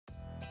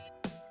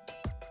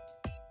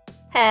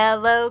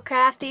Hello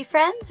crafty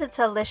friends, it's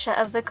Alicia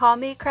of the Call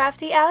Me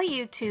Crafty Al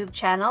YouTube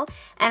channel,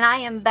 and I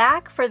am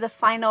back for the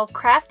final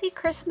Crafty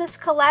Christmas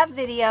Collab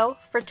video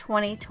for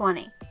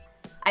 2020.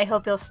 I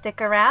hope you'll stick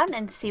around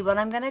and see what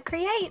I'm going to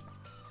create.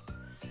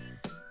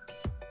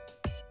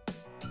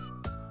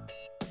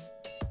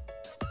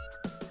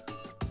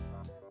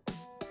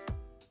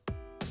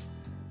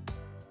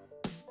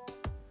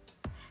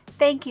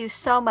 Thank you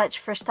so much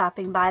for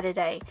stopping by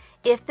today.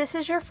 If this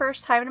is your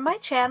first time to my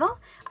channel,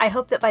 I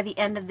hope that by the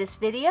end of this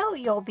video,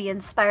 you'll be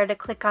inspired to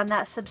click on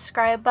that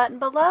subscribe button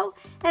below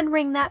and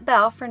ring that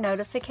bell for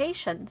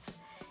notifications.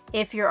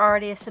 If you're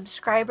already a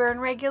subscriber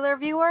and regular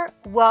viewer,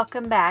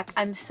 welcome back.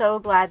 I'm so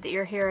glad that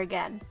you're here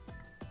again.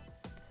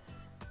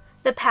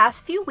 The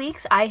past few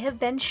weeks, I have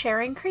been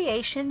sharing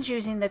creations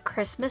using the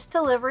Christmas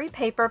delivery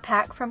paper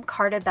pack from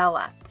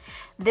Carta.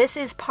 This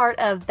is part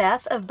of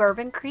Beth of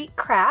Bourbon Creek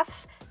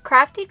Crafts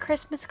Crafty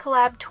Christmas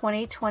Collab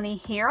 2020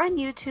 here on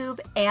YouTube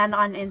and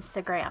on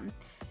Instagram.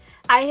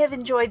 I have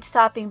enjoyed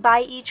stopping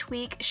by each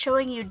week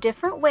showing you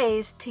different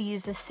ways to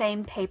use the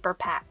same paper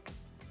pack.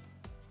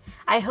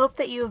 I hope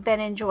that you have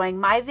been enjoying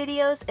my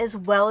videos as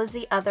well as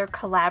the other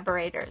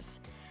collaborators.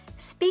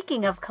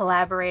 Speaking of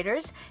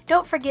collaborators,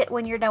 don't forget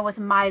when you're done with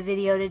my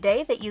video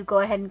today that you go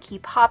ahead and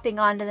keep hopping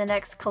on to the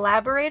next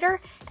collaborator.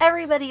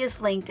 Everybody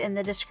is linked in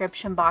the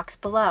description box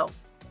below.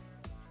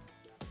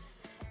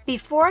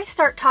 Before I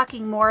start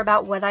talking more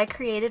about what I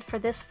created for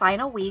this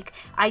final week,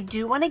 I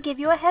do want to give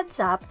you a heads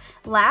up.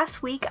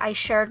 Last week I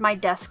shared my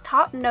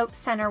desktop note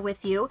center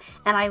with you,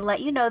 and I let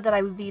you know that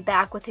I would be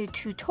back with a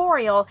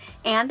tutorial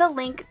and a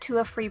link to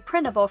a free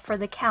printable for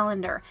the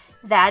calendar.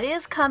 That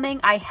is coming.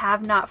 I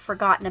have not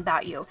forgotten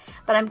about you,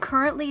 but I'm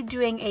currently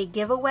doing a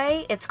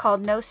giveaway. It's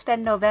called No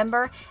Spend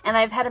November, and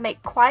I've had to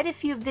make quite a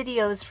few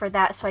videos for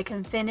that so I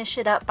can finish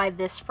it up by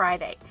this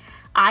Friday.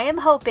 I am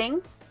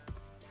hoping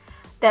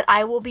that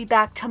I will be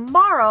back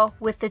tomorrow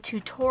with the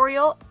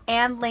tutorial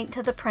and link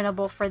to the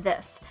printable for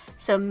this.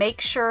 So make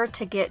sure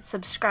to get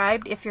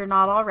subscribed if you're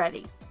not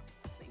already.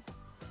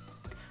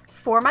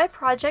 For my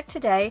project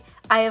today,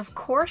 I of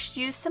course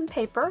used some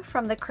paper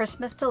from the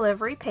Christmas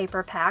delivery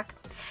paper pack,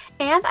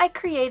 and I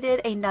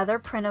created another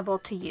printable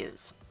to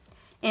use.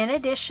 In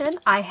addition,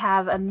 I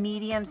have a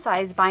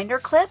medium-sized binder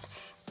clip,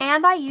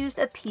 and I used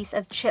a piece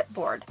of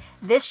chipboard.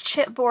 This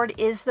chipboard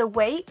is the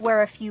weight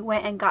where if you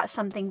went and got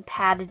something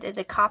padded at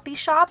a copy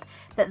shop,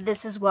 that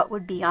this is what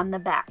would be on the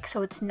back.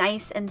 So it's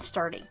nice and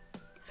sturdy.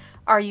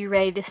 Are you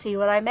ready to see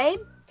what I made?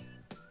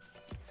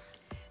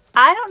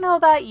 I don't know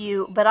about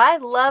you, but I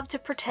love to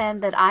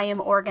pretend that I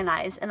am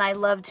organized, and I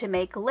love to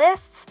make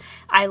lists.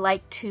 I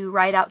like to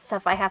write out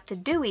stuff I have to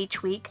do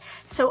each week.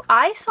 So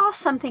I saw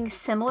something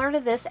similar to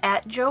this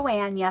at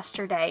Joann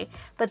yesterday,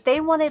 but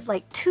they wanted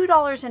like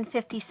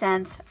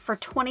 $2.50 for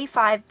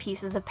 25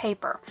 pieces of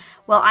paper.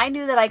 Well, I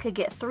knew that I could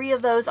get 3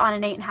 of those on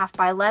an 8.5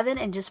 by 11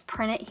 and just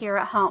print it here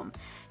at home.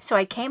 So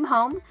I came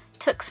home,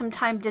 took some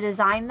time to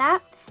design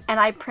that, and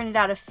I printed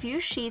out a few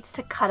sheets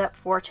to cut up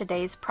for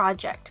today's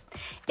project.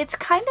 It's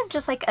kind of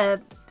just like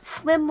a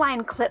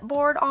slimline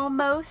clipboard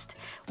almost,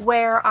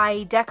 where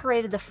I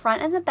decorated the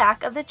front and the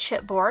back of the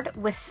chipboard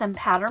with some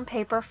pattern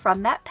paper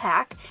from that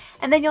pack,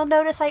 and then you'll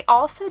notice I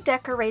also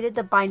decorated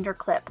the binder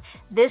clip.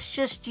 This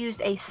just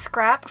used a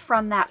scrap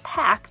from that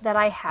pack that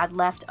I had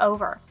left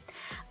over.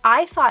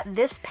 I thought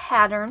this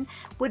pattern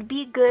would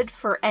be good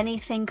for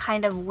anything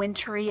kind of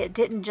wintry. It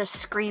didn't just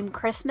scream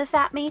Christmas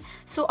at me,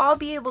 so I'll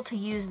be able to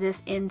use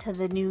this into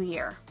the new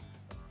year.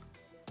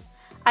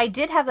 I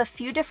did have a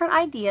few different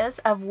ideas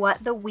of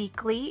what the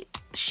weekly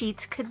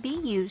sheets could be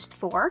used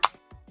for.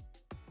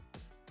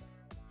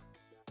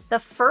 The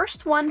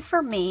first one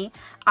for me,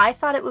 I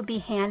thought it would be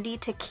handy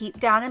to keep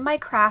down in my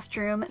craft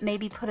room,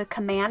 maybe put a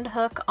command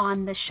hook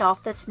on the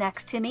shelf that's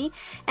next to me,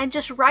 and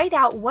just write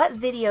out what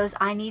videos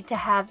I need to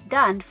have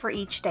done for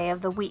each day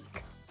of the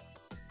week.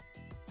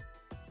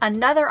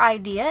 Another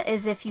idea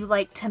is if you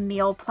like to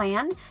meal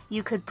plan,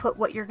 you could put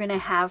what you're going to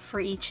have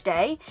for each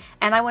day.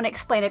 And I want to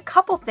explain a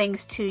couple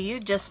things to you,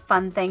 just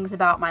fun things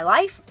about my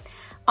life.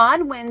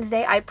 On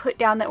Wednesday, I put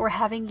down that we're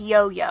having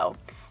yo-yo.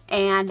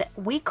 And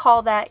we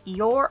call that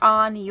you're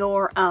on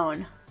your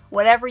own.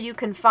 Whatever you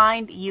can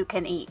find, you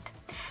can eat.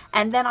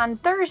 And then on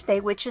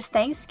Thursday, which is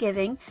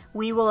Thanksgiving,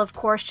 we will of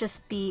course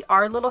just be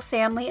our little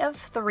family of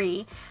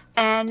 3.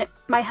 And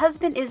my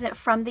husband isn't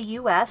from the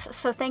US,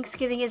 so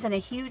Thanksgiving isn't a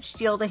huge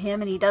deal to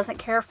him, and he doesn't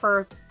care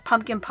for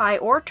pumpkin pie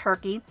or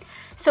turkey.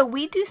 So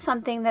we do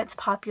something that's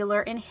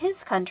popular in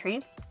his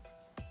country.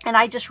 And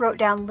I just wrote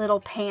down little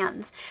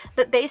pans.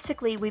 But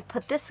basically we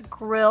put this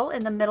grill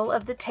in the middle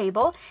of the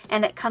table,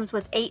 and it comes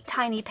with 8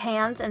 tiny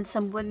pans and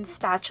some wooden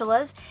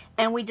spatulas,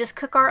 and we just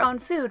cook our own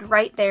food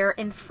right there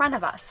in front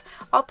of us.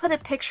 I'll put a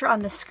picture on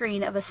the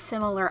screen of a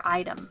similar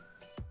item.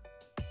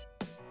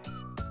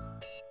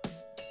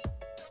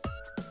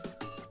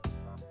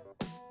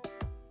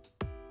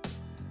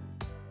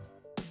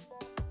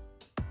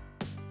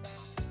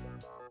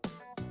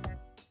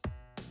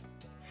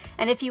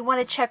 And if you want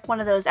to check one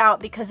of those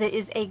out, because it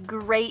is a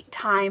great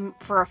time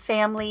for a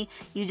family.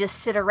 You just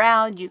sit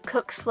around, you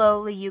cook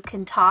slowly, you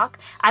can talk.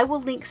 I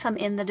will link some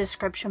in the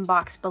description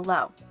box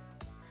below.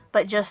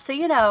 But just so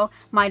you know,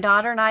 my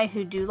daughter and I,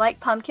 who do like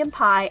pumpkin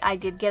pie, I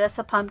did get us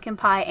a pumpkin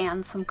pie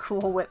and some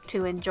Cool Whip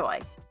to enjoy.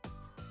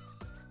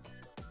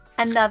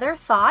 Another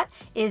thought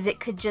is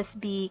it could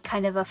just be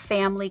kind of a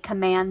family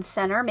command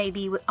center,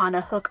 maybe on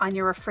a hook on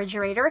your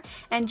refrigerator,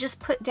 and just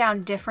put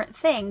down different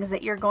things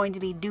that you're going to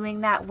be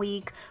doing that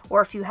week,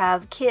 or if you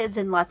have kids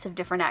and lots of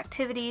different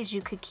activities,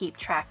 you could keep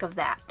track of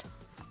that.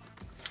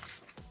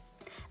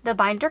 The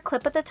binder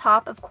clip at the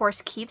top, of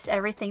course, keeps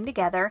everything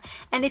together,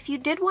 and if you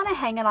did want to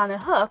hang it on a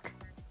hook,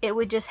 it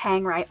would just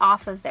hang right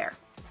off of there.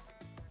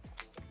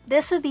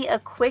 This would be a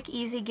quick,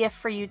 easy gift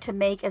for you to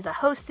make as a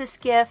hostess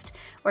gift,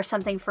 or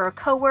something for a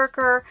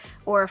coworker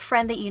or a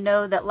friend that you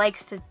know that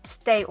likes to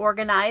stay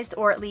organized,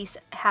 or at least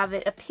have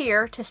it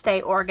appear to stay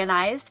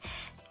organized.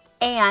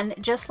 And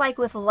just like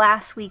with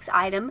last week's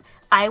item,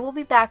 I will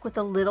be back with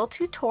a little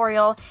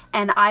tutorial,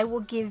 and I will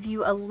give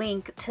you a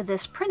link to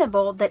this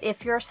printable that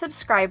if you're a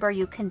subscriber,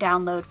 you can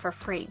download for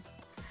free.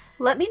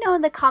 Let me know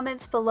in the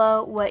comments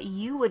below what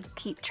you would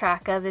keep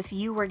track of if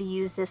you were to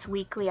use this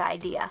weekly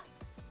idea.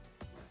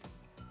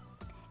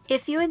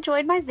 If you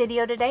enjoyed my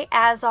video today,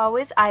 as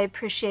always, I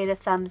appreciate a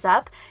thumbs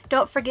up.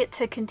 Don't forget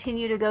to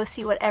continue to go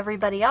see what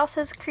everybody else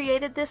has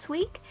created this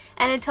week.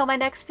 And until my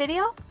next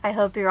video, I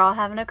hope you're all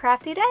having a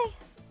crafty day.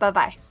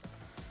 Bye-bye.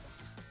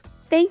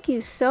 Thank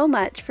you so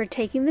much for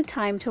taking the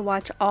time to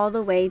watch all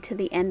the way to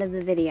the end of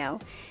the video.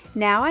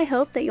 Now I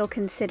hope that you'll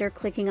consider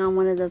clicking on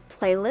one of the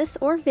playlists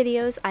or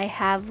videos I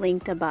have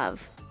linked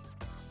above.